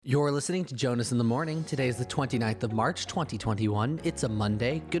You're listening to Jonas in the Morning. Today is the 29th of March, 2021. It's a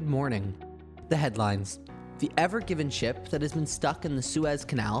Monday. Good morning. The headlines. The Ever Given ship that has been stuck in the Suez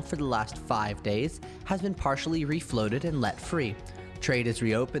Canal for the last 5 days has been partially refloated and let free. Trade is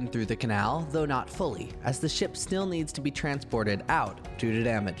reopened through the canal, though not fully, as the ship still needs to be transported out due to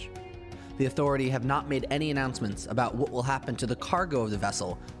damage. The authority have not made any announcements about what will happen to the cargo of the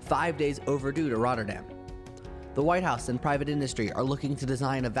vessel, 5 days overdue to Rotterdam. The White House and private industry are looking to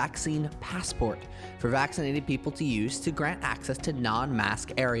design a vaccine passport for vaccinated people to use to grant access to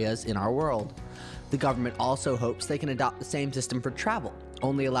non-mask areas in our world. The government also hopes they can adopt the same system for travel,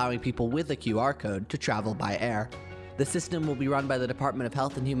 only allowing people with a QR code to travel by air. The system will be run by the Department of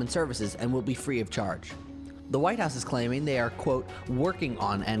Health and Human Services and will be free of charge. The White House is claiming they are, quote, working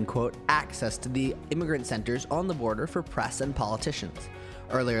on, end quote, access to the immigrant centers on the border for press and politicians.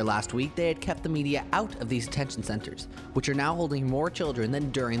 Earlier last week, they had kept the media out of these detention centers, which are now holding more children than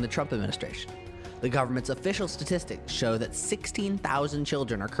during the Trump administration. The government's official statistics show that 16,000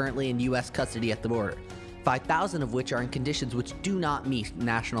 children are currently in U.S. custody at the border, 5,000 of which are in conditions which do not meet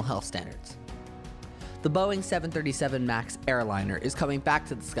national health standards. The Boeing 737 MAX airliner is coming back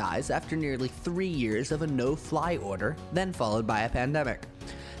to the skies after nearly 3 years of a no-fly order, then followed by a pandemic.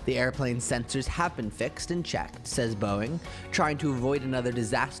 The airplane's sensors have been fixed and checked, says Boeing, trying to avoid another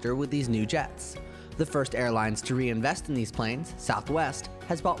disaster with these new jets. The first airlines to reinvest in these planes, Southwest,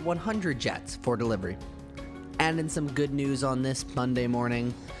 has bought 100 jets for delivery. And in some good news on this Monday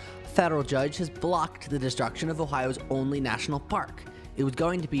morning, a federal judge has blocked the destruction of Ohio's only national park. It was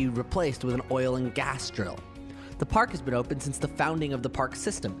going to be replaced with an oil and gas drill. The park has been open since the founding of the park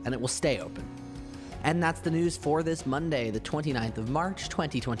system, and it will stay open. And that's the news for this Monday, the 29th of March,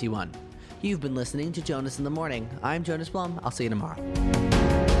 2021. You've been listening to Jonas in the Morning. I'm Jonas Blum. I'll see you tomorrow.